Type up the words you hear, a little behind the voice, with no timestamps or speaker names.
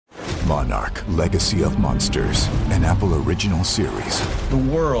Monarch: Legacy of Monsters, an Apple original series. The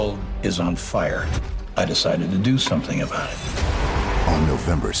world is on fire. I decided to do something about it. On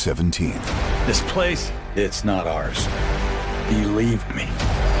November 17th. This place, it's not ours. Believe me.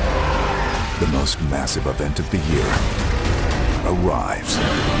 The most massive event of the year arrives.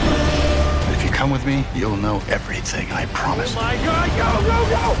 If you come with me, you'll know everything, I promise. Oh my God,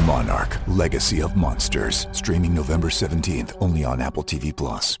 go! Monarch: Legacy of Monsters. Streaming November 17th, only on Apple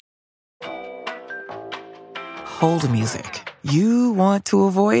TV+. Hold music. You want to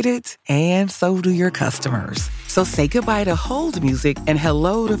avoid it, and so do your customers. So say goodbye to hold music and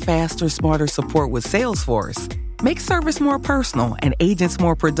hello to faster, smarter support with Salesforce. Make service more personal and agents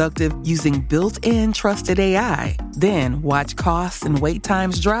more productive using built-in trusted AI. Then watch costs and wait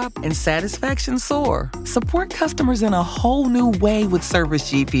times drop and satisfaction soar. Support customers in a whole new way with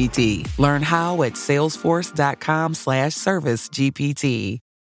Service GPT. Learn how at salesforce.com/servicegpt.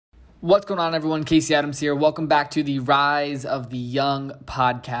 What's going on, everyone? Casey Adams here. Welcome back to the Rise of the Young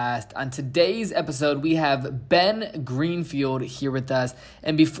podcast. On today's episode, we have Ben Greenfield here with us.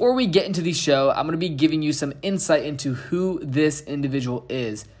 And before we get into the show, I'm going to be giving you some insight into who this individual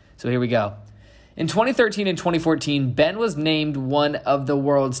is. So here we go. In 2013 and 2014, Ben was named one of the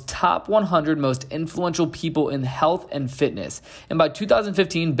world's top 100 most influential people in health and fitness. And by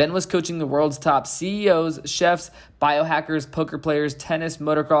 2015, Ben was coaching the world's top CEOs, chefs, biohackers, poker players, tennis,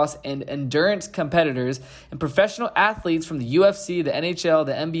 motocross, and endurance competitors, and professional athletes from the UFC, the NHL,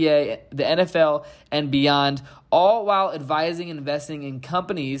 the NBA, the NFL, and beyond, all while advising and investing in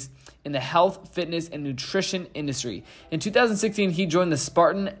companies in the health, fitness, and nutrition industry. In 2016, he joined the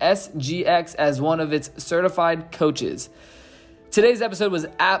Spartan SGX as one of its certified coaches. Today's episode was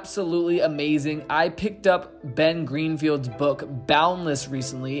absolutely amazing. I picked up Ben Greenfield's book, Boundless,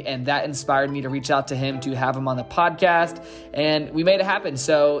 recently, and that inspired me to reach out to him to have him on the podcast, and we made it happen.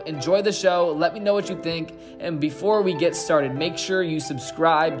 So enjoy the show. Let me know what you think. And before we get started, make sure you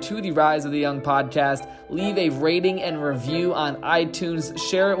subscribe to the Rise of the Young podcast. Leave a rating and review on iTunes.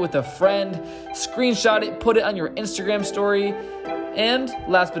 Share it with a friend. Screenshot it. Put it on your Instagram story. And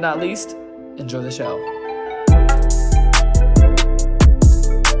last but not least, enjoy the show.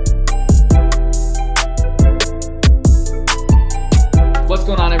 What's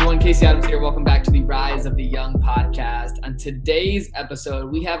going on, everyone? Casey Adams here. Welcome back to the Rise of the Young podcast. On today's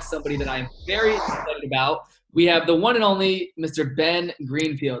episode, we have somebody that I'm very excited about. We have the one and only Mr. Ben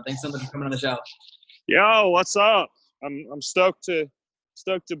Greenfield. Thanks so much for coming on the show. Yo, what's up? I'm stoked to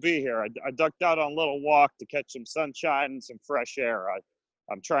be here. I ducked out on a little walk to catch some sunshine and some fresh air.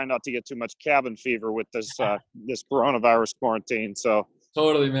 I'm trying not to get too much cabin fever with this this coronavirus quarantine. So.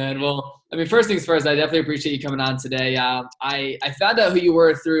 Totally, man. Well, I mean, first things first, I definitely appreciate you coming on today. I found out who you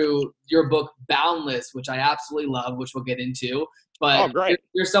were through your book, Boundless, which I absolutely love, which we'll get into. But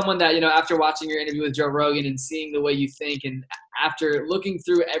you're someone that, after watching your interview with Joe Rogan and seeing the way you think, and after looking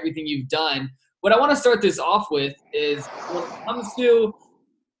through everything you've done, what I want to start this off with is when it comes to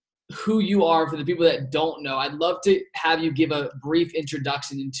who you are, for the people that don't know, I'd love to have you give a brief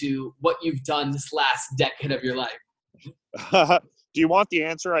introduction into what you've done this last decade of your life. Do you want the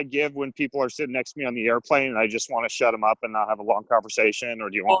answer I give when people are sitting next to me on the airplane and I just want to shut them up and not have a long conversation, or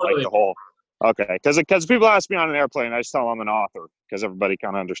do you want like the whole? Okay, because people ask me on an airplane, I just tell them I'm an author because everybody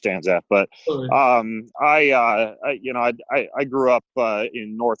kind of understands that. But I grew up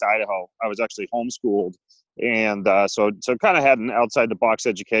in North Idaho. I was actually homeschooled, and so kind of had an outside the box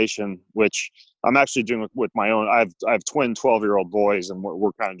education, which I'm actually doing with my own. I have twin 12-year-old boys, and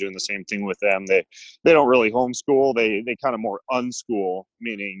we're kind of doing the same thing with them. They don't really homeschool. They kind of more unschool,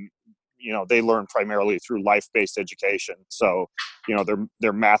 meaning they learn primarily through life-based education. So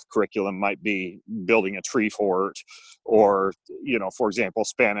their math curriculum might be building a tree fort, or for example,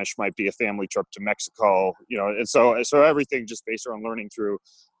 Spanish might be a family trip to Mexico. And so everything just based on learning through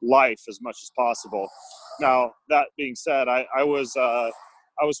life as much as possible. Now that being said, I was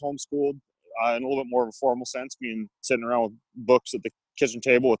homeschooled in a little bit more of a formal sense, being sitting around with books at the kitchen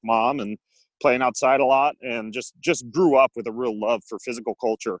table with mom and playing outside a lot, and just grew up with a real love for physical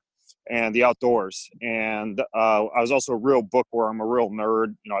culture and the outdoors. And I was also a real bookworm, a real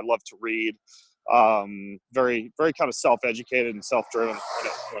nerd. I love to read. Very, very kind of self-educated and self-driven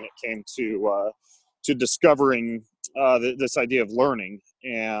when it came to discovering this idea of learning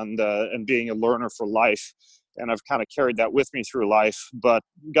and being a learner for life. And I've kind of carried that with me through life, but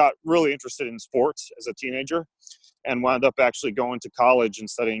got really interested in sports as a teenager and wound up actually going to college and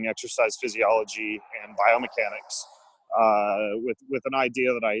studying exercise physiology and biomechanics with an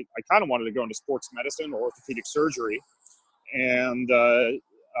idea that I kind of wanted to go into sports medicine or orthopedic surgery, and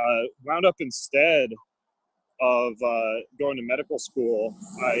wound up instead of going to medical school,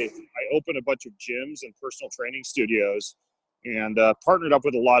 I opened a bunch of gyms and personal training studios, and partnered up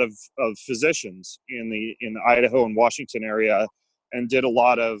with a lot of physicians in the Idaho and Washington area, and did a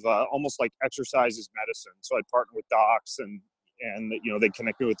lot of almost like exercise as medicine. So I'd partner with docs, and they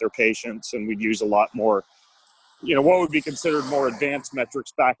connect me with their patients, and we'd use a lot more, what would be considered more advanced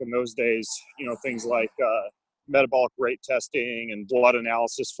metrics back in those days, things like metabolic rate testing and blood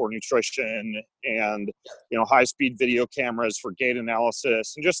analysis for nutrition, and high-speed video cameras for gait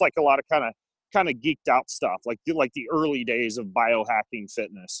analysis, and just like a lot of kind of geeked out stuff, like the early days of biohacking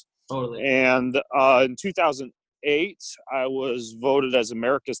fitness. Totally. And in 2008, I was voted as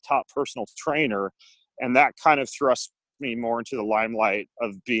America's top personal trainer, and that kind of thrust me more into the limelight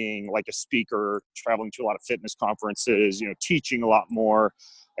of being like a speaker, traveling to a lot of fitness conferences, teaching a lot more.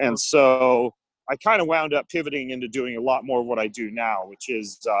 And so I kind of wound up pivoting into doing a lot more of what I do now, which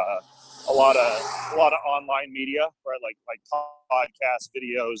is a lot of online media, right? Like podcasts,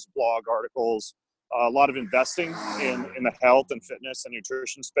 videos, blog articles, a lot of investing in the health and fitness and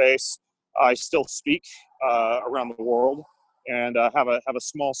nutrition space. I still speak around the world, and have a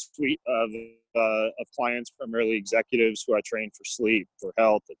small suite of clients, primarily executives who I train for sleep, for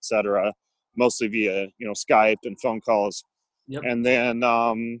health, etc., mostly via Skype and phone calls. Yep. And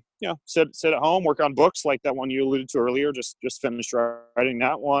then sit at home, work on books like that one you alluded to earlier. Just finished writing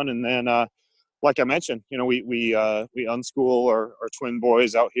that one, and then like I mentioned, we unschool our twin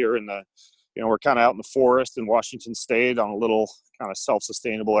boys out here in the, we're kind of out in the forest in Washington State on a little kind of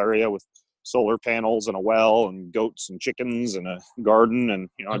self-sustainable area with solar panels and a well and goats and chickens and a garden, and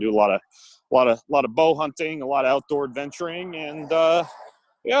I do a lot of bow hunting, a lot of outdoor adventuring, and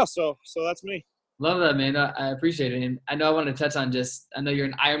so that's me. Love that, man. I appreciate it. And I know I want to touch on I know you're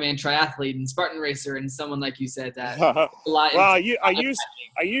an Ironman triathlete and Spartan racer, and someone like you said that a lot. Well,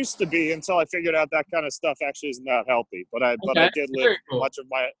 I used to be, until I figured out that kind of stuff actually isn't that healthy. But I did live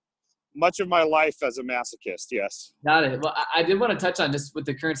much of my life as a masochist. Yes. Got it. Well, I did want to touch on just with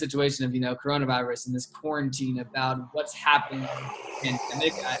the current situation of coronavirus and this quarantine, about what's happening in the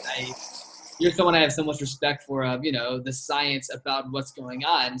pandemic. You're someone I have so much respect for, of the science about what's going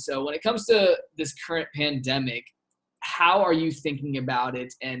on. So when it comes to this current pandemic, how are you thinking about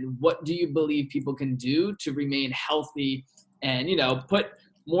it, and what do you believe people can do to remain healthy and put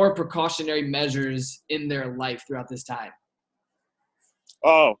more precautionary measures in their life throughout this time?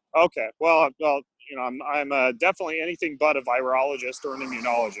 Oh, okay. Well, I'm definitely anything but a virologist or an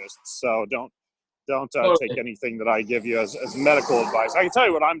immunologist. So don't Totally. take anything that I give you as medical advice. I can tell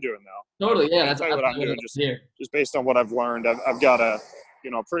you what I'm doing though. Totally, yeah. That's what I'm doing. Just based on what I've learned, I've got a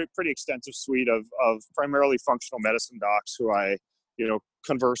pretty extensive suite of primarily functional medicine docs who I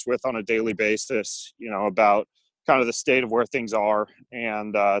converse with on a daily basis. About kind of the state of where things are,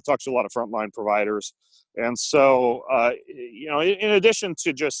 and talk to a lot of frontline providers. And so in addition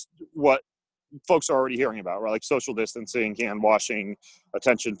to just what folks are already hearing about, right? Like social distancing, hand washing,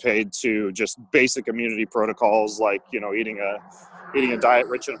 attention paid to just basic immunity protocols, like, eating a diet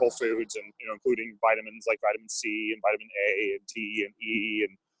rich in whole foods, and, including vitamins like vitamin C and vitamin A and D and E,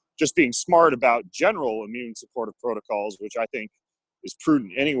 and just being smart about general immune supportive protocols, which I think is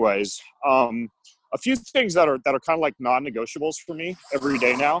prudent anyways. A few things that are kind of like non-negotiables for me every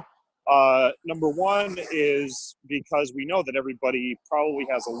day now. Number one is, because we know that everybody probably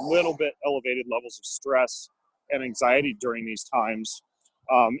has a little bit elevated levels of stress and anxiety during these times.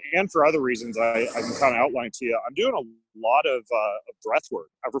 And for other reasons I can kind of outline to you. I'm doing a lot of breath work.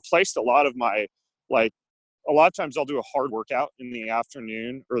 I've replaced a lot of my, a lot of times I'll do a hard workout in the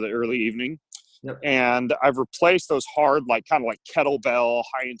afternoon or the early evening. Yep. And I've replaced those hard, kind of like kettlebell,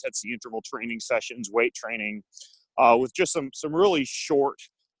 high intensity interval training sessions, weight training, with just some really short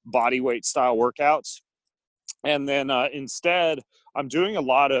body weight style workouts. And then instead, I'm doing a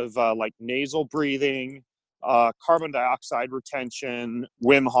lot of nasal breathing, carbon dioxide retention,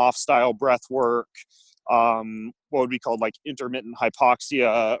 Wim Hof style breath work, what would be called intermittent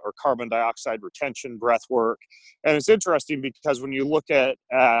hypoxia or carbon dioxide retention breath work. And it's interesting because when you look at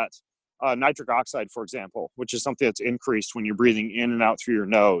nitric oxide, for example, which is something that's increased when you're breathing in and out through your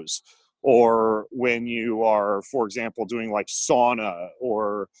nose, or when you are, for example, doing sauna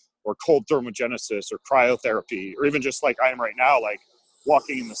or cold thermogenesis or cryotherapy, or even just like I am right now,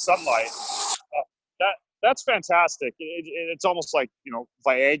 walking in the sunlight, that's fantastic. It's almost like,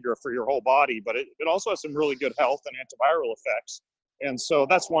 Viagra for your whole body, but it also has some really good health and antiviral effects. And so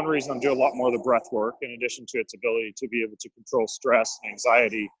that's one reason I'm doing a lot more of the breath work, in addition to its ability to be able to control stress and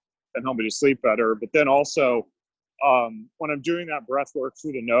anxiety and help me to sleep better. But then also, when I'm doing that breath work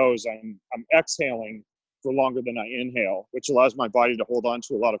through the nose, I'm exhaling for longer than I inhale, which allows my body to hold on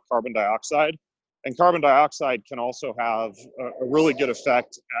to a lot of carbon dioxide. And carbon dioxide can also have a really good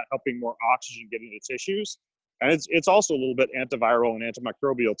effect at helping more oxygen get into tissues. And it's also a little bit antiviral and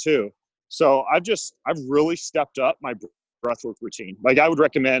antimicrobial too. So I've really stepped up my breathwork routine. Like I would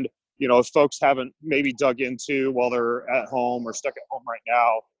recommend, if folks haven't maybe dug into while they're at home or stuck at home right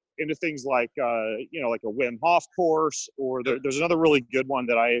now, into things like, like a Wim Hof course, or there's another really good one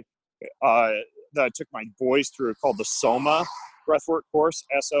that I took my boys through called the Soma breathwork course,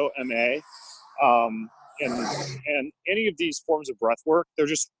 SOMA. And any of these forms of breath work, they're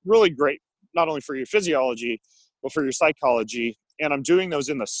just really great, not only for your physiology, but for your psychology. And I'm doing those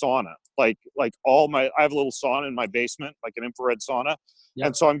in the sauna, I have a little sauna in my basement, like an infrared sauna. Yep.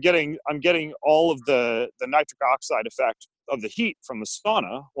 And so I'm getting all of the nitric oxide effect of the heat from the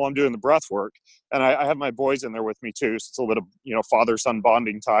sauna while I'm doing the breath work. And I have my boys in there with me too. So it's a little bit of, father-son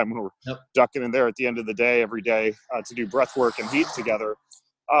bonding time when we're ducking in there at the end of the day, every day, to do breath work and heat together.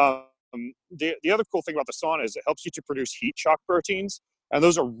 The other cool thing about the sauna is it helps you to produce heat shock proteins, and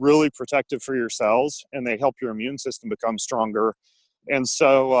those are really protective for your cells, and they help your immune system become stronger. And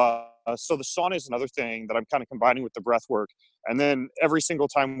so the sauna is another thing that I'm kind of combining with the breath work. And then every single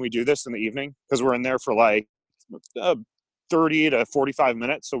time we do this in the evening, because we're in there for 30 to 45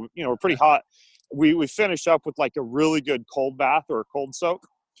 minutes, so we're pretty hot, we finish up with like a really good cold bath or a cold soak.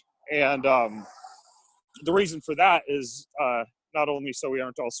 And the reason for that is not only so we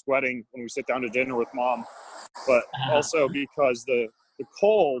aren't all sweating when we sit down to dinner with mom, but also because the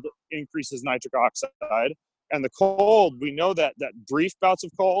cold increases nitric oxide. And the cold, we know that brief bouts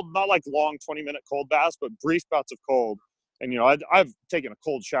of cold, not like long 20-minute cold baths, but brief bouts of cold. And, I've taken a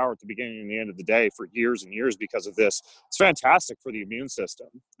cold shower at the beginning and the end of the day for years and years because of this. It's fantastic for the immune system.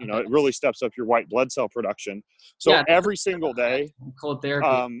 It really steps up your white blood cell production. So every single day, cold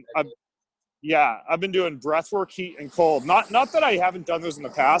therapy. I've been doing breath work, heat, and cold. Not that I haven't done those in the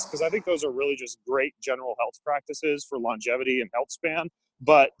past, because I think those are really just great general health practices for longevity and health span.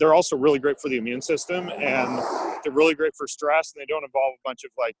 But they're also really great for the immune system, and they're really great for stress. And they don't involve a bunch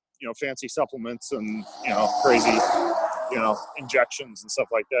of fancy supplements and crazy injections and stuff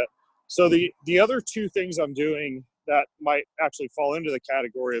like that. So the other two things I'm doing that might actually fall into the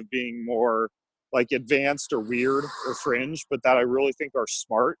category of being more like advanced or weird or fringe, but that I really think are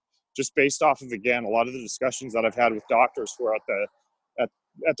smart, just based off of, again, a lot of the discussions that I've had with doctors who are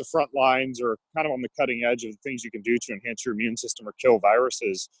at the front lines or kind of on the cutting edge of things you can do to enhance your immune system or kill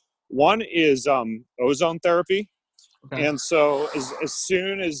viruses. One is ozone therapy. Okay. And so as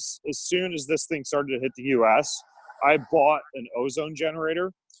soon as this thing started to hit the US, I bought an ozone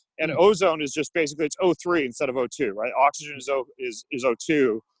generator. And ozone is just basically, it's O3 instead of O2, right? Oxygen is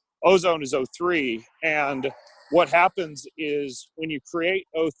O2. Ozone is O3. And what happens is when you create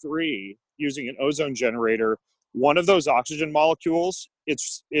O3 using an ozone generator, one of those oxygen molecules,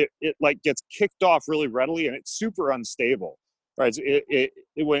 it like gets kicked off really readily, and it's super unstable, right?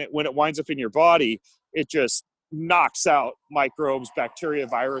 When it winds up in your body, it just knocks out microbes, bacteria,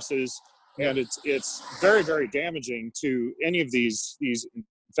 viruses, and it's very, very damaging to any of these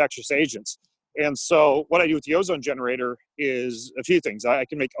infectious agents. And so what I do with the ozone generator is a few things. I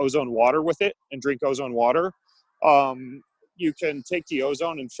can make ozone water with it and drink ozone water. You can take the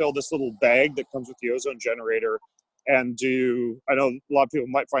ozone and fill this little bag that comes with the ozone generator and I know a lot of people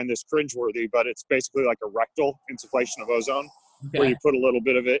might find this cringeworthy, but it's basically like a rectal insufflation of ozone, where you put a little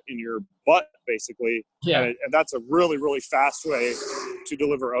bit of it in your butt, basically. Yeah. And that's a really, really fast way to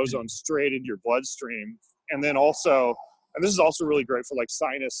deliver ozone straight into your bloodstream. And then also, and this is also really great for like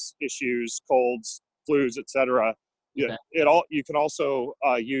sinus issues, colds, flus, etc. Yeah, you can also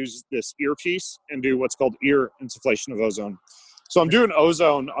use this earpiece and do what's called ear insufflation of ozone. So I'm doing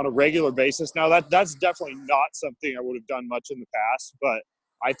ozone on a regular basis now. That's definitely not something I would have done much in the past, but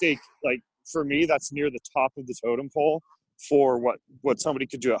I think like for me, that's near the top of the totem pole for what somebody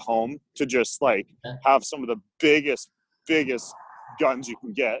could do at home to just like have some of the biggest guns you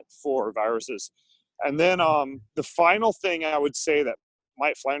can get for viruses. And then the final thing I would say that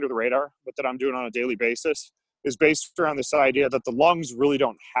might fly under the radar, but that I'm doing on a daily basis, is based around this idea that the lungs really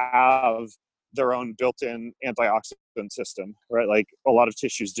don't have their own built-in antioxidant system, right? Like a lot of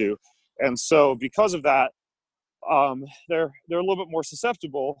tissues do. And so because of that, they're a little bit more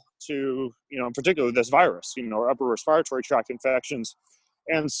susceptible to, in particular this virus, or upper respiratory tract infections.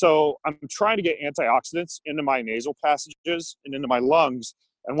 And so I'm trying to get antioxidants into my nasal passages and into my lungs.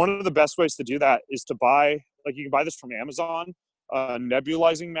 And one of the best ways to do that is to buy, like you can buy this from Amazon, a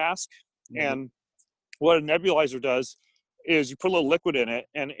nebulizing mask. And what a nebulizer does is you put a little liquid in it,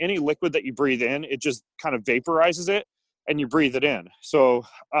 and any liquid that you breathe in, it just kind of vaporizes it and you breathe it in. So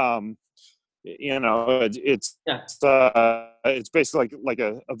it's basically like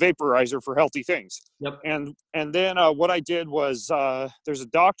a vaporizer for healthy things. Yep. And then what I did was there's a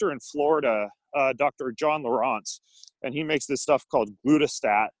doctor in Florida, Dr. John Lawrence, and he makes this stuff called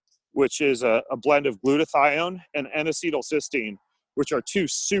glutastat, which is a blend of glutathione and N-acetylcysteine, which are two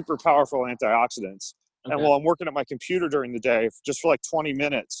super powerful antioxidants. Okay. And while I'm working at my computer during the day, just for like 20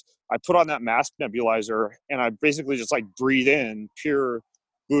 minutes, I put on that mask nebulizer and I basically just like breathe in pure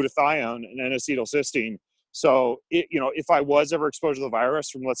glutathione and N-acetylcysteine. So if I was ever exposed to the virus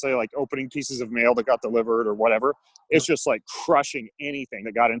from, let's say, like opening pieces of mail that got delivered or whatever, it's just like crushing anything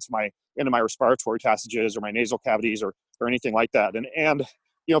that got into my respiratory passages or my nasal cavities or anything like that. And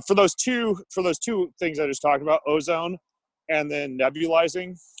for those two things I just talked about, ozone and then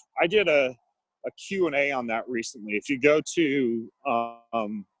nebulizing, I did a Q&A on that recently. If you go to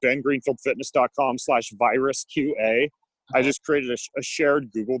bengreenfieldfitness.com/virusqa, I just created a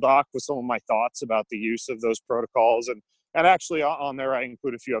shared Google Doc with some of my thoughts about the use of those protocols. And actually on there, I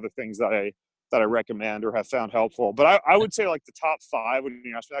include a few other things that I recommend or have found helpful. But I would say like the top 5, when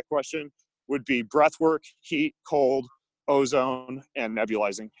you ask me that question, would be breath work, heat, cold, ozone, and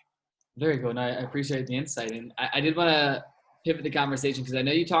nebulizing. Very cool. And I appreciate the insight. And I did want to pivot the conversation because I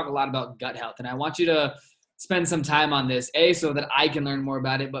know you talk a lot about gut health, and I want you to spend some time on this, so that I can learn more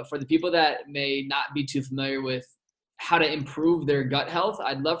about it. But for the people that may not be too familiar with how to improve their gut health,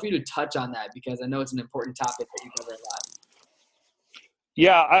 I'd love for you to touch on that because I know it's an important topic that you cover a lot.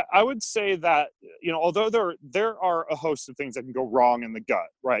 Yeah, I would say that, although there are a host of things that can go wrong in the gut,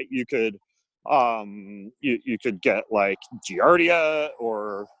 right? You could you could get like giardia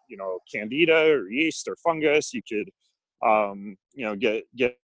or candida or yeast or fungus. You could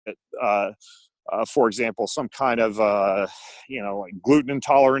get for example, some kind of like gluten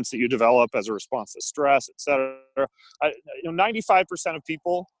intolerance that you develop as a response to stress, etc. 95% of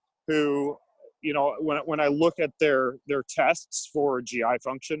people who when I look at their tests for GI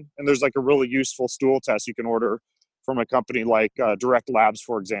function, and there's like a really useful stool test you can order from a company like Direct Labs,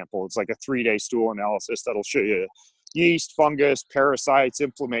 for example. It's like a 3-day stool analysis that'll show you yeast, fungus, parasites,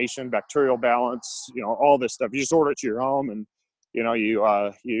 inflammation, bacterial balance, all this stuff. You just order it to your home, and you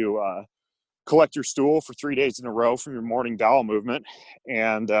collect your stool for 3 days in a row from your morning bowel movement,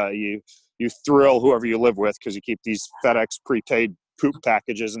 and you thrill whoever you live with because you keep these FedEx prepaid poop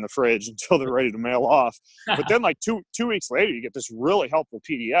packages in the fridge until they're ready to mail off. But then like two weeks later, you get this really helpful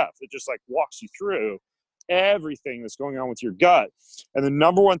PDF that just like walks you through everything that's going on with your gut. And the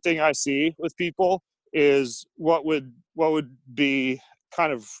number one thing I see with people is what would be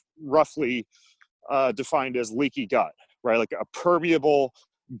kind of roughly defined as leaky gut, right? Like a permeable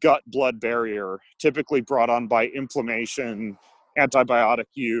gut-blood barrier, typically brought on by inflammation, antibiotic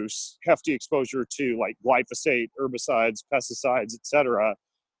use, hefty exposure to like glyphosate, herbicides, pesticides, etc.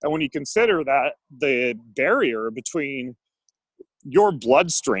 And when you consider that the barrier between your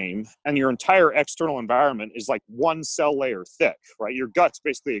bloodstream and your entire external environment is like one cell layer thick, right? Your gut's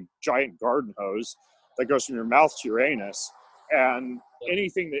basically a giant garden hose that goes from your mouth to your anus. And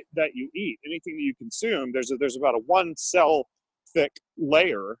anything that you eat, anything that you consume, there's about a 1 cell thick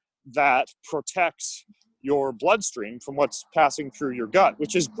layer that protects your bloodstream from what's passing through your gut,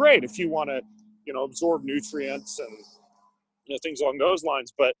 which is great if you want to, absorb nutrients and things along those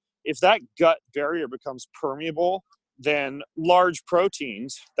lines. But if that gut barrier becomes permeable, then large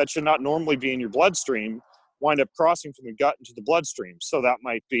proteins that should not normally be in your bloodstream wind up crossing from the gut into the bloodstream. So that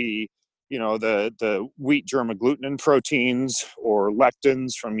might be, the wheat germ agglutinin proteins or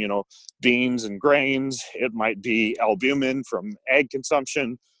lectins from, beans and grains. It might be albumin from egg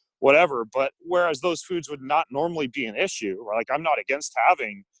consumption, whatever. But whereas those foods would not normally be an issue, like I'm not against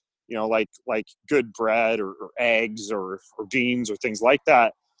having, like good bread or eggs or beans or things like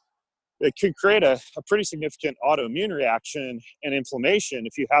that, it could create a pretty significant autoimmune reaction and inflammation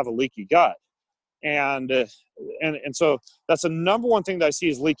if you have a leaky gut. And so that's the number one thing that I see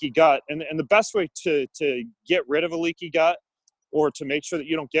is leaky gut. And the best way to get rid of a leaky gut, or to make sure that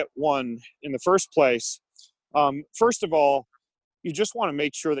you don't get one in the first place, first of all, you just want to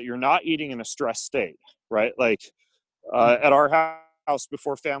make sure that you're not eating in a stress state, right? Like at our house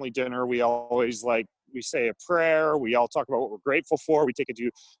before family dinner, we always we say a prayer. We all talk about what we're grateful for. We take a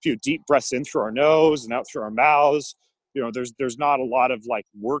few deep breaths in through our nose and out through our mouths. There's not a lot of like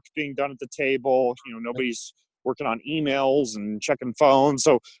work being done at the table. Nobody's working on emails and checking phones.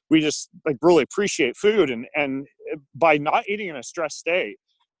 So we just like really appreciate food. And by not eating in a stress state,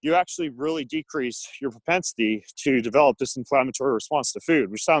 you actually really decrease your propensity to develop this inflammatory response to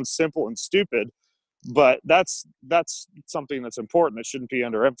food, which sounds simple and stupid, but that's something that's important that shouldn't be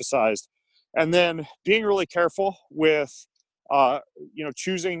underemphasized. And then being really careful with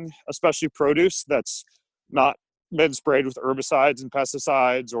choosing especially produce that's not been sprayed with herbicides and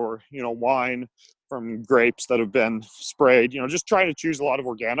pesticides, or, wine from grapes that have been sprayed, just trying to choose a lot of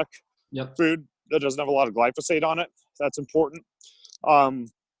organic food that doesn't have a lot of glyphosate on it. That's important.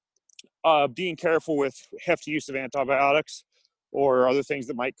 Being careful with hefty use of antibiotics or other things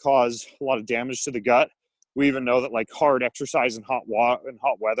that might cause a lot of damage to the gut. We even know that like hard exercise and hot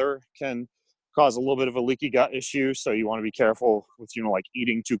weather can cause a little bit of a leaky gut issue. So you want to be careful with, like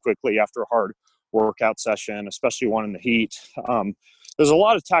eating too quickly after a hard workout session, especially one in the heat. There's a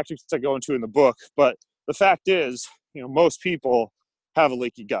lot of tactics that go into in the book, but the fact is, most people have a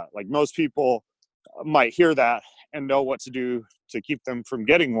leaky gut. Like most people might hear that and know what to do to keep them from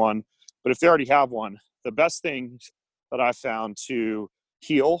getting one. But if they already have one, the best things that I found to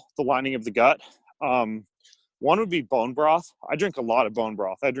heal the lining of the gut, one would be bone broth. I drink a lot of bone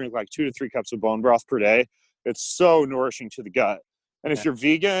broth. I drink like 2 to 3 cups of bone broth per day. It's so nourishing to the gut. And if you're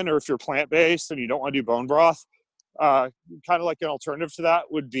vegan or if you're plant-based and you don't want to do bone broth, kind of like an alternative to that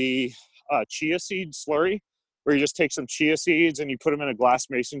would be chia seed slurry, where you just take some chia seeds and you put them in a glass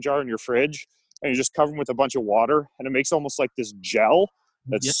mason jar in your fridge, and you just cover them with a bunch of water, and it makes almost like this gel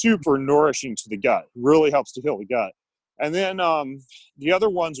that's super nourishing to the gut. Really helps to heal the gut. And then the other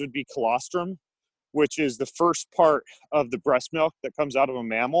ones would be colostrum, which is the first part of the breast milk that comes out of a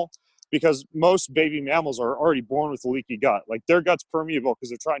mammal, because most baby mammals are already born with a leaky gut. Like their gut's permeable because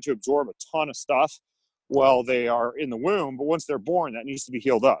they're trying to absorb a ton of stuff while they are in the womb. But once they're born, that needs to be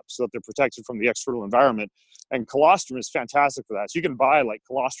healed up so that they're protected from the external environment. And colostrum is fantastic for that. So you can buy like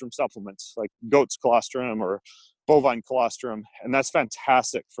colostrum supplements, like goat's colostrum or bovine colostrum, and that's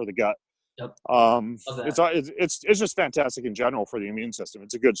fantastic for the gut. It's just fantastic in general for the immune system.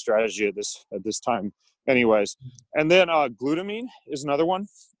 It's a good strategy at this time anyways. And then glutamine is another one.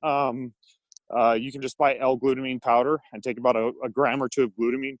 You can just buy L-glutamine powder and take about a gram or 2 of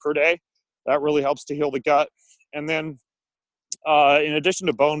glutamine per day. That really helps to heal the gut. And then in addition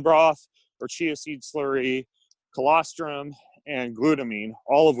to bone broth or chia seed slurry, colostrum, and glutamine,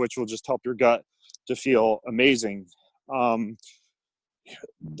 all of which will just help your gut to feel amazing.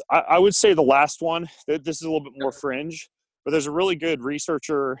 I would say the last one, this is a little bit more fringe, but there's a really good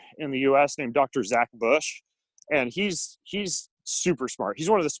researcher in the US named Dr. Zach Bush, and he's super smart. He's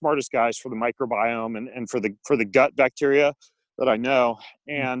one of the smartest guys for the microbiome and for the gut bacteria that I know.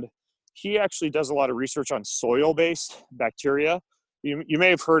 And he actually does a lot of research on soil-based bacteria. You may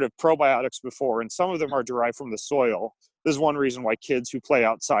have heard of probiotics before, and some of them are derived from the soil. This is one reason why kids who play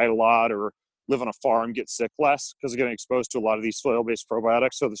outside a lot or live on a farm get sick less, because they're getting exposed to a lot of these soil-based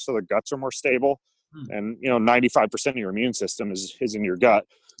probiotics, so their guts are more stable. And 95% of your immune system is in your gut.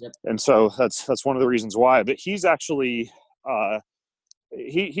 And so that's one of the reasons why. But he's actually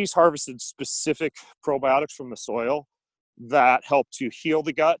he's harvested specific probiotics from the soil that help to heal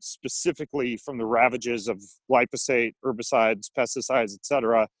the gut, specifically from the ravages of glyphosate, herbicides, pesticides,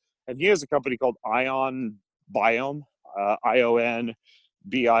 etc. And he has a company called Ion Biome, ION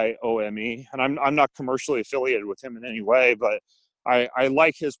BIOME, and I'm not commercially affiliated with him in any way, but I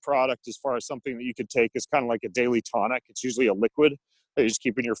like his product as far as something that you could take as kind of like a daily tonic. It's usually a liquid that you just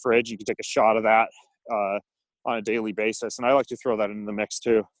keep in your fridge. You can take a shot of that on a daily basis, and I like to throw that into the mix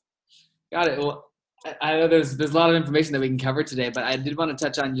too. Got it. Well, I know there's a lot of information that we can cover today, but I did want to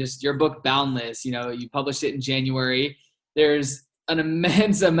touch on just your book, Boundless. You published it in January. There's an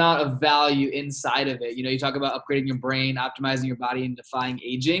immense amount of value inside of it. You talk about upgrading your brain, optimizing your body, and defying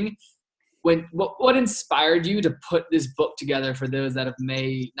aging. What inspired you to put this book together for those that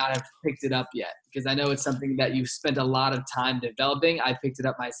may not have picked it up yet? Because I know it's something that you've spent a lot of time developing. I picked it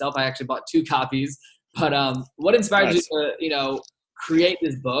up myself. I actually bought 2 copies. But what inspired you to, create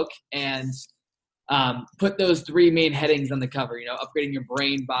this book and put those 3 main headings on the cover? Upgrading your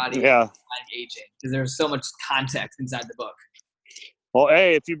brain, body, and defying aging. Because there's so much context inside the book. Well,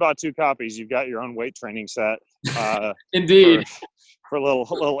 if you bought 2 copies, you've got your own weight training set. Indeed. For a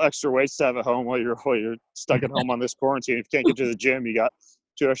little extra weights to have at home while you're stuck at home on this quarantine. If you can't get to the gym, you got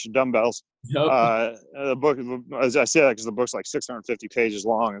 2 extra dumbbells. The book, as I said, because the book's like 650 pages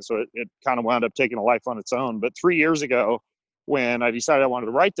long, and so it kind of wound up taking a life on its own. But 3 years ago, when I decided I wanted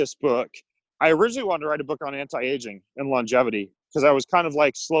to write this book, I originally wanted to write a book on anti-aging and longevity, because I was kind of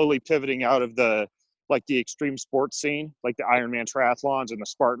like slowly pivoting out of the extreme sports scene, like the Ironman triathlons and the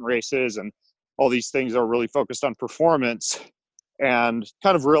Spartan races and all these things that are really focused on performance, and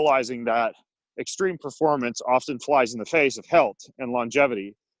kind of realizing that extreme performance often flies in the face of health and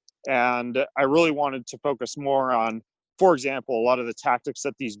longevity. And I really wanted to focus more on, for example, a lot of the tactics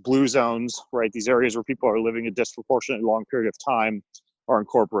that these blue zones, right, these areas where people are living a disproportionately long period of time, are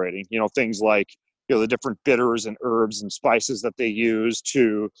incorporating. Things like the different bitters and herbs and spices that they use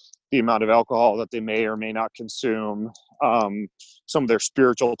to the amount of alcohol that they may or may not consume, some of their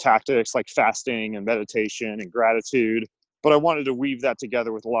spiritual tactics like fasting and meditation and gratitude. But I wanted to weave that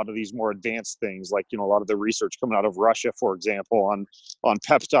together with a lot of these more advanced things, like, a lot of the research coming out of Russia, for example, on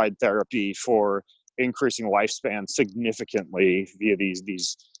peptide therapy for increasing lifespan significantly via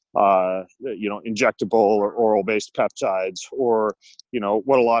these injectable or oral based peptides, or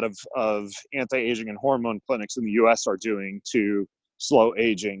what a lot of anti-aging and hormone clinics in the US are doing to slow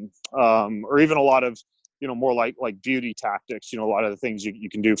aging, or even a lot of more like beauty tactics, a lot of the things you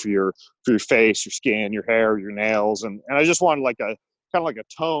can do for your face, your skin, your hair, your nails. And I just wanted like a kind of like a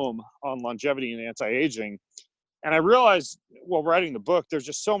tome on longevity and anti-aging. And I realized while writing the book, there's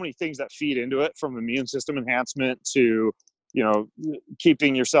just so many things that feed into it, from immune system enhancement to,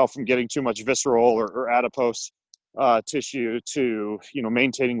 keeping yourself from getting too much visceral or adipose tissue, to,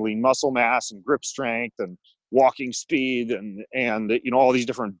 maintaining lean muscle mass and grip strength and walking speed and all these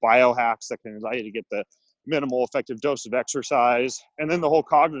different biohacks that can allow you to get the minimal effective dose of exercise. And then the whole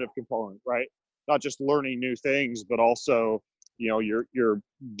cognitive component, right? Not just learning new things, but also,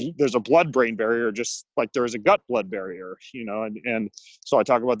 there's a blood-brain barrier, just like there is a gut-blood barrier, and so I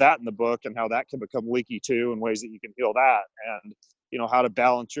talk about that in the book, and how that can become leaky too, and ways that you can heal that, and how to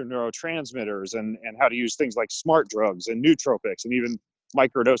balance your neurotransmitters, and how to use things like smart drugs and nootropics, and even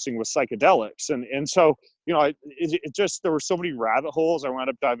microdosing with psychedelics, and so it just, there were so many rabbit holes I wound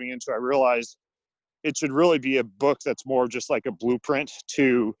up diving into. I realized it should really be a book that's more just like a blueprint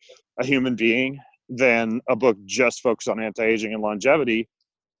to a human being than a book just focused on anti-aging and longevity.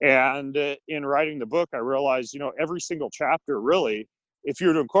 And in writing the book, I realized, every single chapter, really, if you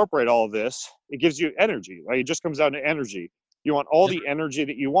were to incorporate all of this, it gives you energy. Like, it just comes down to energy. You want all the energy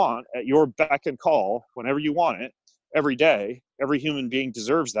that you want at your beck and call whenever you want it, every day. Every human being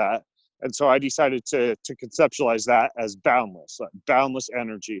deserves that. And so I decided to conceptualize that as boundless, like boundless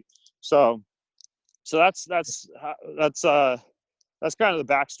energy. So that's kind of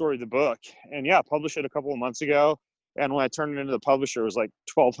the backstory of the book. And yeah, published it a couple of months ago. And when I turned it into the publisher, it was like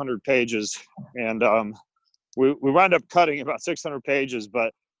 1,200 pages. And we wound up cutting about 600 pages,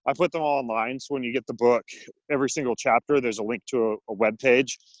 but I put them all online. So when you get the book, every single chapter, there's a link to a web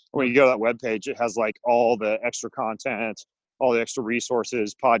page. When you go to that web page, it has like all the extra content, all the extra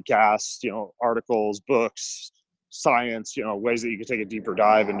resources, podcasts, articles, books, science, ways that you can take a deeper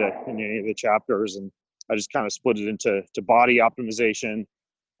dive into any of the chapters. And I just kind of split it into body optimization,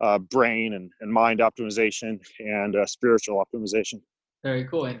 brain and mind optimization, and spiritual optimization. Very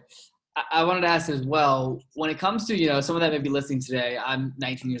cool. And I wanted to ask as well, when it comes to, someone that may be listening today, I'm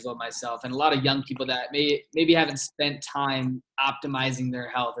 19 years old myself, and a lot of young people that maybe haven't spent time optimizing their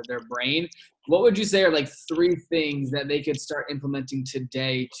health or their brain. What would you say are like 3 things that they could start implementing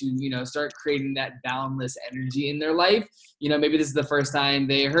today to, start creating that boundless energy in their life? Maybe this is the first time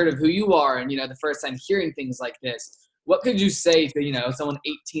they heard of who you are, and, the first time hearing things like this. What could you say to, someone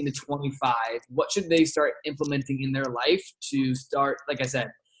 18 to 25? What should they start implementing in their life to start, like I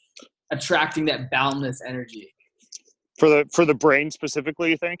said, attracting that boundless energy? For the brain specifically,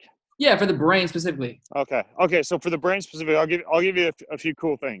 you think? Yeah, for the brain specifically. Okay. So for the brain specifically, I'll give you a few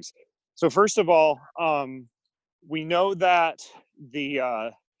cool things. So first of all, we know that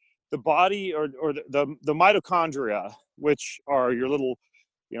the body or the mitochondria, which are your little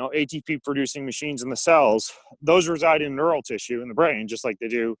ATP producing machines in the cells, those reside in neural tissue in the brain, just like they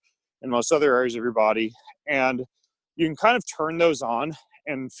do in most other areas of your body. And you can kind of turn those on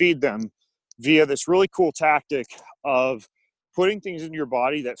and feed them via this really cool tactic of putting things into your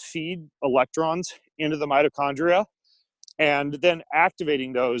body that feed electrons into the mitochondria, and then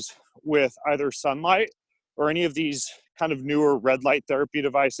activating those with either sunlight or any of these kind of newer red light therapy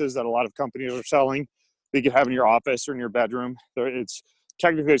devices that a lot of companies are selling that you can have in your office or in your bedroom. It's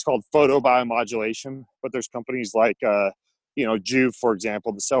called photobiomodulation, but there's companies like Juve, for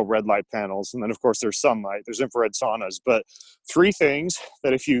example, that sell red light panels. And then of course there's sunlight, there's infrared saunas. But 3 things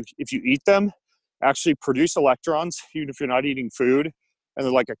that if you eat them, actually produce electrons, even if you're not eating food, and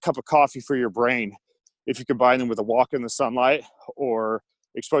they're like a cup of coffee for your brain if you combine them with a walk in the sunlight or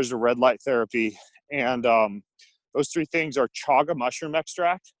exposure to red light therapy. And those 3 things are chaga mushroom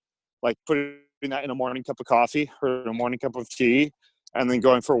extract, like putting that in a morning cup of coffee or a morning cup of tea, and then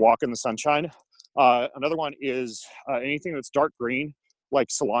going for a walk in the sunshine. Another one is anything that's dark green, like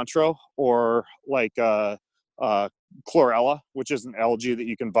cilantro, or like chlorella, which is an algae that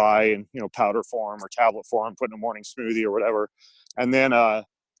you can buy in powder form or tablet form, put in a morning smoothie or whatever. And then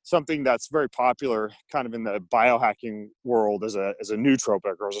something that's very popular kind of in the biohacking world as a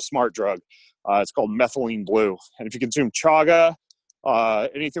nootropic or as a smart drug, it's called methylene blue. And if you consume chaga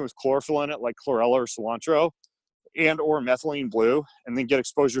anything with chlorophyll in it, like chlorella or cilantro, and or methylene blue, and then get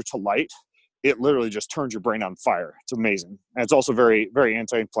exposure to light, it literally just turns your brain on fire. It's amazing. And it's also very, very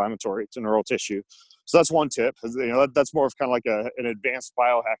anti-inflammatory to neural tissue. So that's one tip. That's more of kind of like an advanced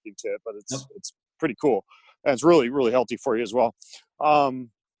biohacking tip, but it's pretty cool. And it's really, really healthy for you as well.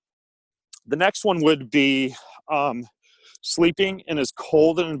 The next one would be sleeping in as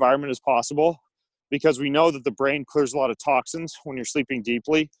cold an environment as possible, because we know that the brain clears a lot of toxins when you're sleeping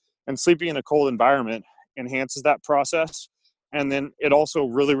deeply, and sleeping in a cold environment enhances that process. And then it also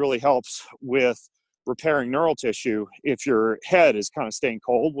really, really helps with repairing neural tissue if your head is kind of staying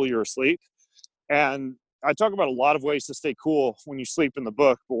cold while you're asleep. And I talk about a lot of ways to stay cool when you sleep in the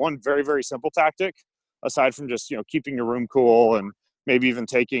book, but one very, very simple tactic, aside from just, keeping your room cool and maybe even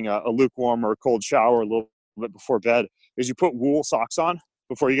taking a lukewarm or a cold shower a little bit before bed, is you put wool socks on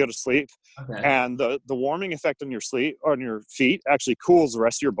before you go to sleep. Okay. And the warming effect on your feet actually cools the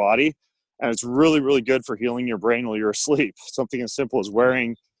rest of your body. And it's really, really good for healing your brain while you're asleep. Something as simple as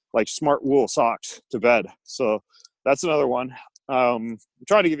wearing like smart wool socks to bed. So that's another one. I'm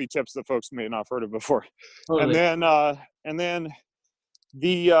trying to give you tips that folks may not have heard of before. Totally. And then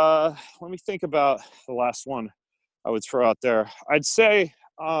let me think about the last one I would throw out there. I'd say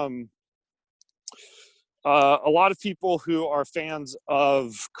a lot of people who are fans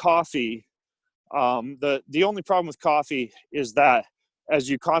of coffee, the only problem with coffee is that as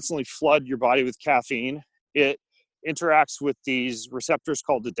you constantly flood your body with caffeine, it interacts with these receptors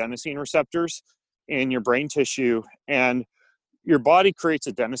called adenosine receptors in your brain tissue, and your body creates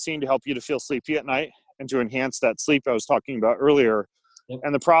adenosine to help you to feel sleepy at night and to enhance that sleep I was talking about earlier. Yep.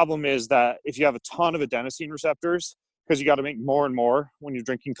 And the problem is that if you have a ton of adenosine receptors, because you got to make more and more when you're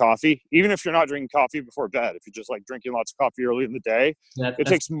drinking coffee, even if you're not drinking coffee before bed, if you're just like drinking lots of coffee early in the day, it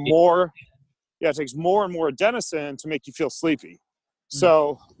takes more and more adenosine to make you feel sleepy.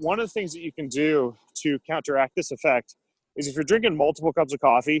 So one of the things that you can do to counteract this effect is if you're drinking multiple cups of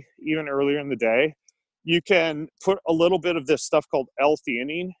coffee, even earlier in the day, you can put a little bit of this stuff called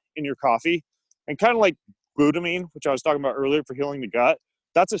L-theanine in your coffee, and kind of like glutamine, which I was talking about earlier for healing the gut.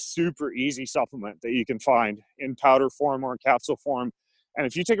 That's a super easy supplement that you can find in powder form or in capsule form. And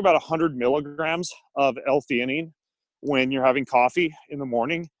if you take about 100 milligrams of L-theanine when you're having coffee in the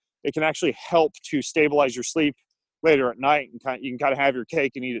morning, it can actually help to stabilize your sleep later at night. And you can kind of have your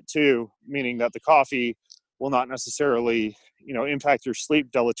cake and eat it too, meaning that the coffee will not necessarily, impact your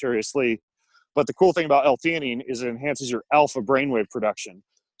sleep deleteriously. But the cool thing about L-theanine is it enhances your alpha brainwave production.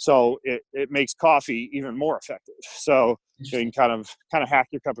 So it makes coffee even more effective. So you can kind of hack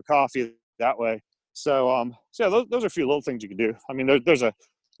your cup of coffee that way. So those are a few little things you can do. I mean, there's a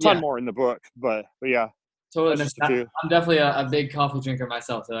ton more in the book, but yeah. Totally. I'm definitely a big coffee drinker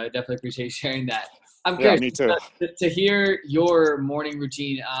myself, so I definitely appreciate you sharing that. I'm curious me too. To hear your morning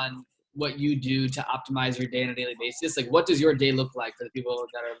routine on what you do to optimize your day on a daily basis. Like, what does your day look like for the people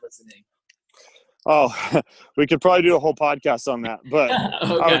that are listening? Oh, we could probably do a whole podcast on that, but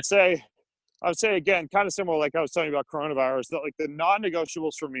okay. I would say again, kind of similar, like I was telling you about coronavirus, that like the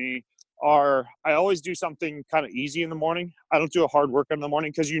non-negotiables for me are, I always do something kind of easy in the morning. I don't do a hard workout in the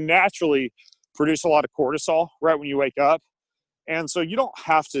morning because you naturally produce a lot of cortisol right when you wake up. And so you don't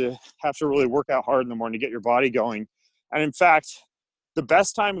have to really work out hard in the morning to get your body going. And in fact, the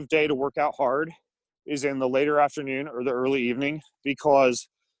best time of day to work out hard is in the later afternoon or the early evening, because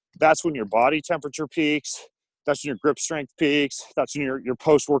that's when your body temperature peaks. That's when your grip strength peaks. That's when your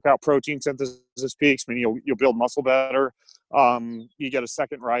post-workout protein synthesis peaks, meaning you'll build muscle better. You get a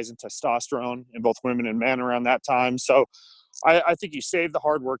second rise in testosterone in both women and men around that time. So I think you save the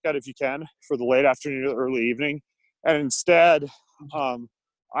hard workout if you can for the late afternoon or the early evening. And instead,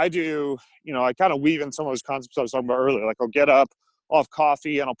 I do, I kind of weave in some of those concepts I was talking about earlier. Like I'll get up, I'll have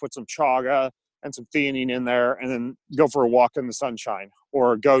coffee, and I'll put some chaga and some theanine in there, and then go for a walk in the sunshine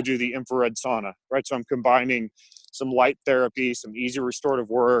or go do the infrared sauna, right? So I'm combining some light therapy, some easy restorative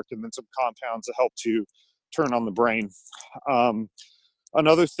work, and then some compounds that help to turn on the brain.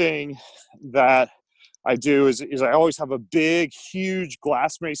 Another thing that I do is I always have a big, huge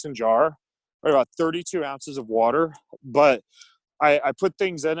glass mason jar, right, about 32 ounces of water, but I put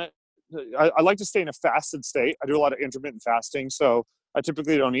things in it. I like to stay in a fasted state. I do a lot of intermittent fasting, so I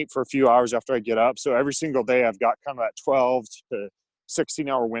typically don't eat for a few hours after I get up. So every single day I've got kind of that 12 to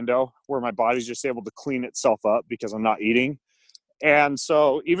 16-hour window where my body's just able to clean itself up because I'm not eating. And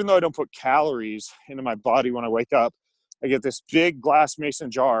so even though I don't put calories into my body when I wake up, I get this big glass mason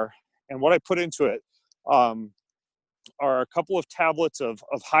jar, and what I put into it are a couple of tablets of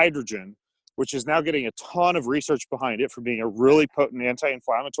hydrogen, which is now getting a ton of research behind it for being a really potent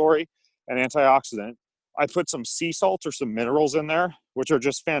anti-inflammatory and antioxidant. I put some sea salt or some minerals in there, which are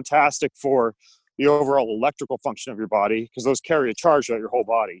just fantastic for the overall electrical function of your body, because those carry a charge throughout your whole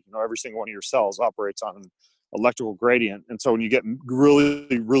body. Every single one of your cells operates on an electrical gradient. And so when you get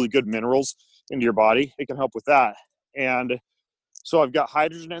really, really good minerals into your body, it can help with that. And so I've got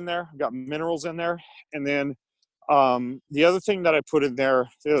hydrogen in there, I've got minerals in there. And then the other thing that I put in there,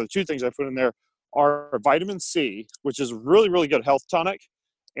 the other two things I put in there are vitamin C, which is really, really good health tonic.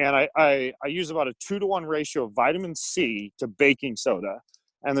 And I use about a 2-to-1 ratio of vitamin C to baking soda.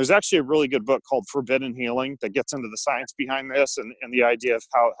 And there's actually a really good book called Forbidden Healing that gets into the science behind this and the idea of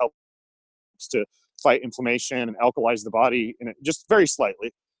how it helps to fight inflammation and alkalize the body, and just very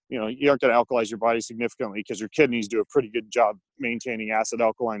slightly. You aren't going to alkalize your body significantly because your kidneys do a pretty good job maintaining acid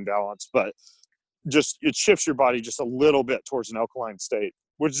alkaline balance, but just it shifts your body just a little bit towards an alkaline state,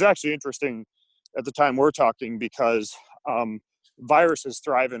 which is actually interesting at the time we're talking, because viruses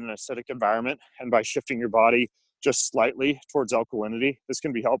thrive in an acidic environment, and by shifting your body just slightly towards alkalinity, this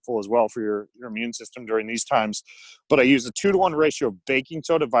can be helpful as well for your immune system during these times. But I use a 2-to-1 ratio of baking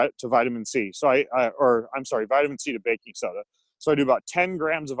soda to vitamin C. So vitamin C to baking soda. So I do about 10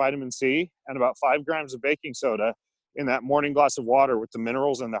 grams of vitamin C and about 5 grams of baking soda in that morning glass of water with the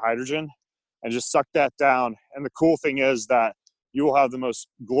minerals and the hydrogen, and just suck that down. And the cool thing is that you will have the most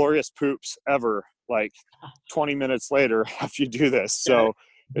glorious poops ever, like 20 minutes later after you do this. So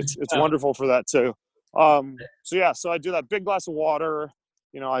it's wonderful for that too. So I do that big glass of water.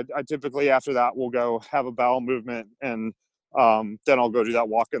 I typically after that will go have a bowel movement, and then I'll go do that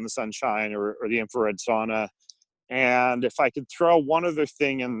walk in the sunshine or the infrared sauna. And if I could throw one other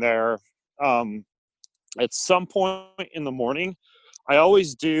thing in there, at some point in the morning, I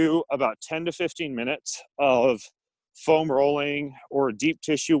always do about 10 to 15 minutes of foam rolling or deep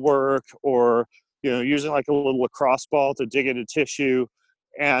tissue work, or using like a little lacrosse ball to dig into tissue.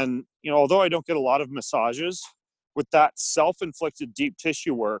 And although I don't get a lot of massages, with that self-inflicted deep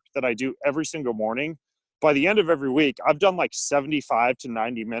tissue work that I do every single morning, by the end of every week, I've done like 75 to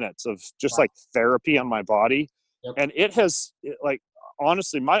 90 minutes of just like therapy on my body. Yep. And it has, like,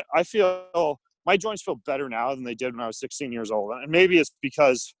 honestly, I feel my joints feel better now than they did when I was 16 years old. And maybe it's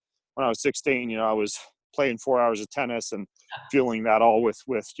because when I was 16, I was playing 4 hours of tennis and fueling that all with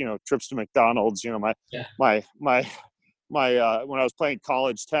trips to McDonald's. My when I was playing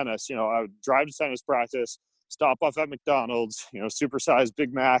college tennis, I would drive to tennis practice, stop off at McDonald's, supersized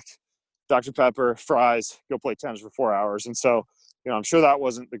Big Mac, Dr. Pepper, fries, go play tennis for 4 hours. And so, I'm sure that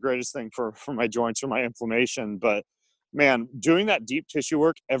wasn't the greatest thing for my joints or my inflammation, but man, doing that deep tissue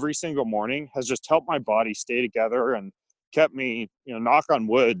work every single morning has just helped my body stay together and kept me, knock on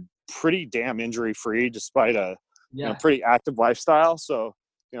wood, pretty damn injury free despite a pretty active lifestyle. So,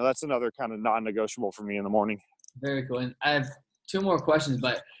 that's another kind of non-negotiable for me in the morning. Very cool. And I have 2 more questions,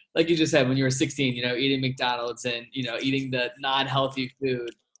 but like you just said, when you were 16, eating McDonald's and, eating the non-healthy food,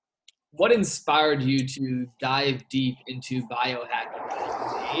 what inspired you to dive deep into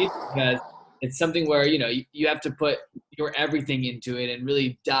biohacking? Because it's something where, you have to put your everything into it and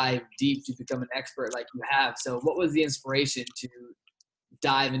really dive deep to become an expert like you have. So what was the inspiration to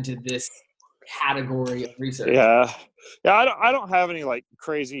dive into this category of research? Yeah. I don't have any like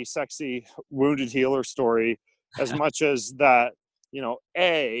crazy, sexy wounded healer story as much as that,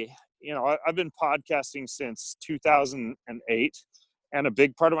 I've been podcasting since 2008. And a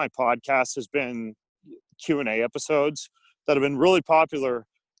big part of my podcast has been Q&A episodes that have been really popular.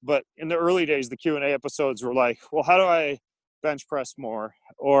 But in the early days, the Q&A episodes were like, well, how do I bench press more?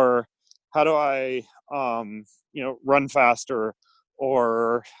 Or how do I, run faster?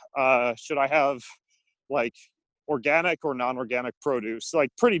 Or should I have like organic or non-organic produce? Like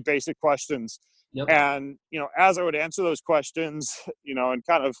pretty basic questions. Yep. And, as I would answer those questions, and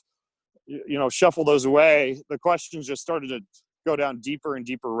kind of, shuffle those away, the questions just started to go down deeper and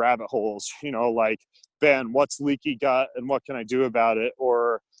deeper rabbit holes, like, Ben, what's leaky gut and what can I do about it?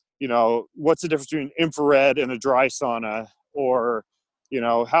 Or, what's the difference between infrared and a dry sauna? Or,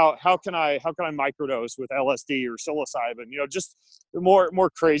 how can I microdose with LSD or psilocybin? Just more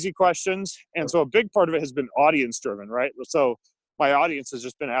crazy questions. And so a big part of it has been audience driven, right? So my audience has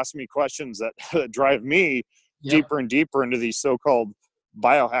just been asking me questions that drive me deeper and deeper into these so-called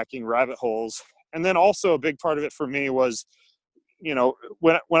biohacking rabbit holes. And then also a big part of it for me was,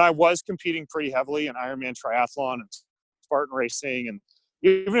 when I was competing pretty heavily in Ironman triathlon and Spartan racing and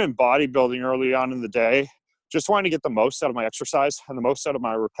even in bodybuilding early on in the day, just wanting to get the most out of my exercise and the most out of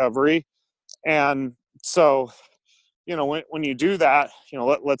my recovery. And so, when you do that,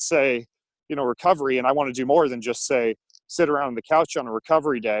 let's say, recovery, and I want to do more than just say, sit around the couch on a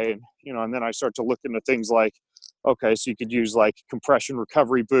recovery day. And then I start to look into things like, okay, so you could use like compression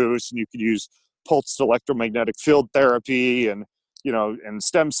recovery boosts, and you could use pulsed electromagnetic field therapy and, and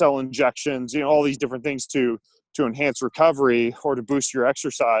stem cell injections, all these different things to enhance recovery or to boost your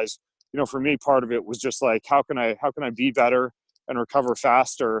exercise. For me, part of it was just like, how can I be better and recover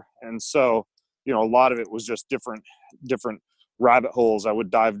faster? And so, a lot of it was just different rabbit holes I would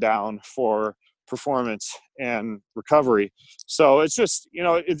dive down for performance and recovery. So it's just,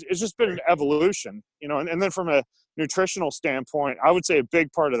 it's just been an evolution, and then from a nutritional standpoint, I would say a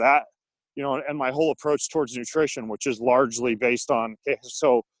big part of that, and my whole approach towards nutrition, which is largely based on, okay,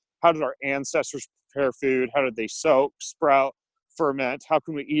 so how did our ancestors prepare food? How did they soak, sprout, ferment? How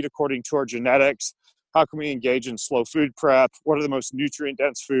can we eat according to our genetics? How can we engage in slow food prep? What are the most nutrient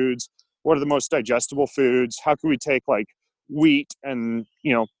dense foods? What are the most digestible foods? How can we take like wheat and,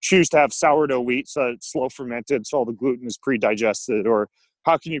 choose to have sourdough wheat so it's slow fermented so all the gluten is pre-digested? Or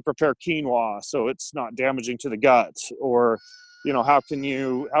how can you prepare quinoa so it's not damaging to the gut? Or, how can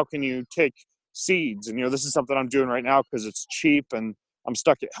you take seeds? And, this is something I'm doing right now because it's cheap and I'm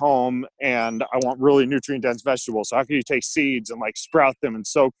stuck at home and I want really nutrient dense vegetables. So how can you take seeds and like sprout them and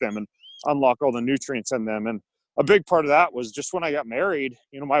soak them and unlock all the nutrients in them? And a big part of that was just when I got married,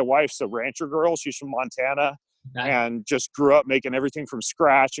 my wife's a rancher girl. She's from Montana and just grew up making everything from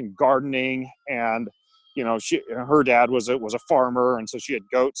scratch and gardening. And, her dad was a farmer. And so she had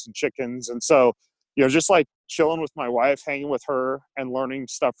goats and chickens. And so, just like chilling with my wife, hanging with her and learning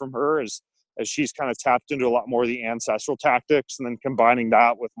stuff from her as she's kind of tapped into a lot more of the ancestral tactics, and then combining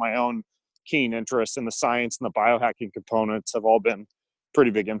that with my own keen interest in the science and the biohacking components have all been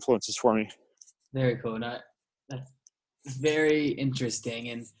pretty big influences for me. Very cool. That's very interesting.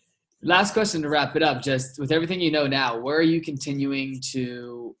 And last question to wrap it up, just with everything you know now, where are you continuing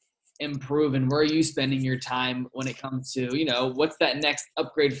to improve and where are you spending your time when it comes to, what's that next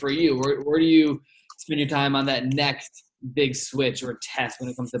upgrade for you? Where do you spend your time on that next big switch or test when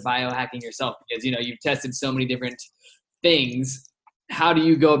it comes to biohacking yourself? Because, you've tested so many different things. How do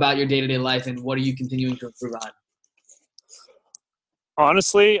you go about your day-to-day life and what are you continuing to improve on?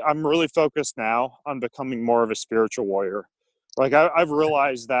 Honestly, I'm really focused now on becoming more of a spiritual warrior. Like I've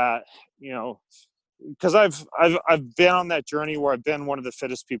realized that, because I've been on that journey where I've been one of the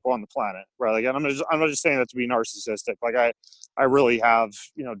fittest people on the planet, right? Like, and I'm not just saying that to be narcissistic. Like I really have,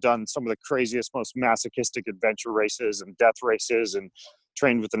 done some of the craziest, most masochistic adventure races and death races, and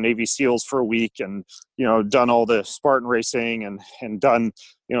trained with the Navy SEALs for a week, and done all the Spartan racing and done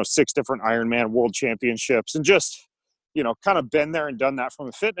 6 different Ironman world championships, and just kind of been there and done that from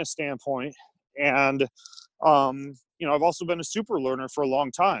a fitness standpoint. And I've also been a super learner for a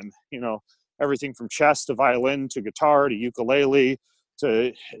long time. Everything from chess to violin to guitar to ukulele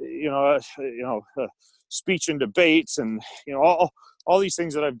to speech and debates, and all these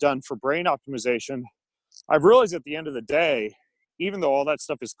things that I've done for brain optimization. I've realized at the end of the day, even though all that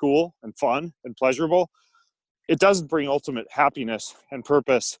stuff is cool and fun and pleasurable, it doesn't bring ultimate happiness and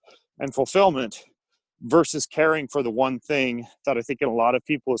purpose and fulfillment versus caring for the one thing that I think in a lot of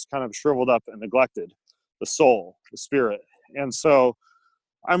people is kind of shriveled up and neglected: the soul, the spirit. And so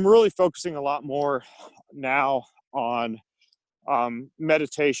I'm really focusing a lot more now on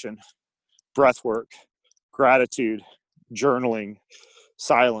meditation, breath work, gratitude, journaling,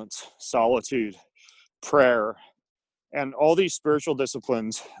 silence, solitude, prayer, and all these spiritual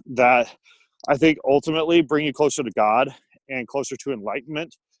disciplines that I think ultimately bring you closer to God and closer to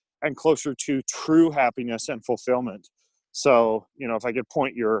enlightenment and closer to true happiness and fulfillment. So, if I could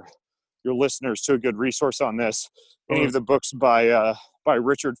point your listeners to a good resource on this, any of the books by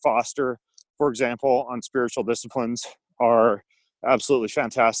Richard Foster, for example, on spiritual disciplines are absolutely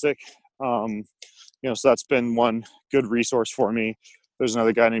fantastic. So that's been one good resource for me. There's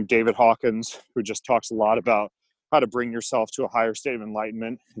another guy named David Hawkins who just talks a lot about how to bring yourself to a higher state of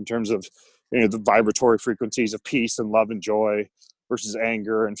enlightenment in terms of the vibratory frequencies of peace and love and joy versus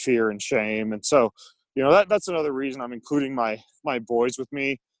anger and fear and shame. And so, that's another reason I'm including my boys with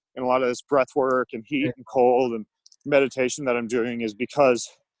me in a lot of this breath work and heat and cold and meditation that I'm doing, is because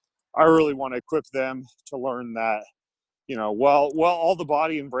I really want to equip them to learn that, while all the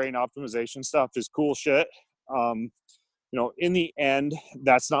body and brain optimization stuff is cool shit, in the end,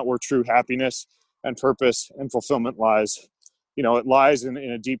 that's not where true happiness and purpose and fulfillment lies. It lies in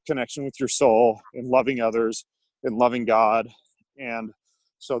a deep connection with your soul, in loving others, in loving God. And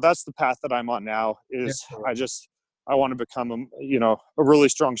so that's the path that I'm on now, is I want to become a really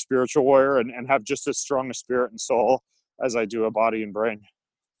strong spiritual warrior and have just as strong a spirit and soul as I do a body and brain.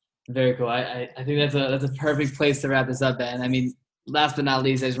 Very cool. I think that's a perfect place to wrap this up, Ben. I mean, last but not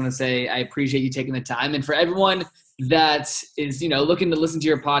least, I just want to say I appreciate you taking the time. And for everyone that is, looking to listen to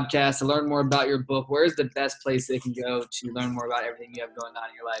your podcast, to learn more about your book, where's the best place they can go to learn more about everything you have going on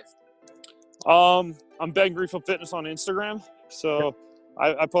in your life? I'm Ben Greenfield Fitness on Instagram. So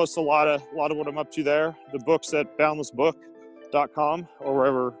I post a lot of what I'm up to there. The book's at boundlessbook.com or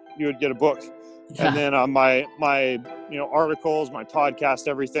wherever you would get a book. Yeah. And then my articles, my podcast,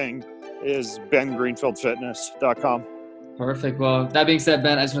 everything is bengreenfieldfitness.com. Perfect. Well, that being said,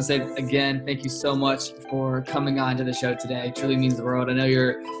 Ben, I just want to say again, thank you so much for coming on to the show today. It truly means the world. I know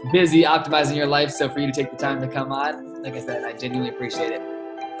you're busy optimizing your life, so for you to take the time to come on, like I said, I genuinely appreciate it.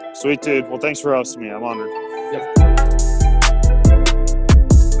 Sweet, dude. Well, thanks for hosting me. I'm honored. Yep.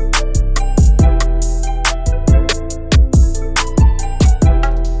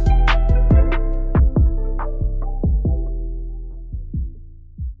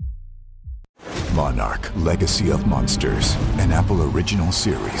 Monarch, Legacy of Monsters, an Apple original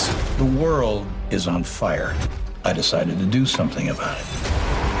series. The world is on fire. I decided to do something about it.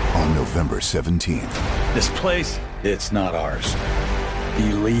 On November 17th. This place, it's not ours.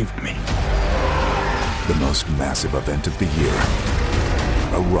 Believe me. The most massive event of the year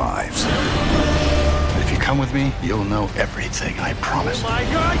arrives. But if you come with me, you'll know everything, I promise. Oh my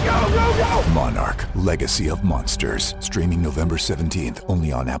God, go! Monarch, Legacy of Monsters. Streaming November 17th,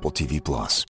 only on Apple TV+.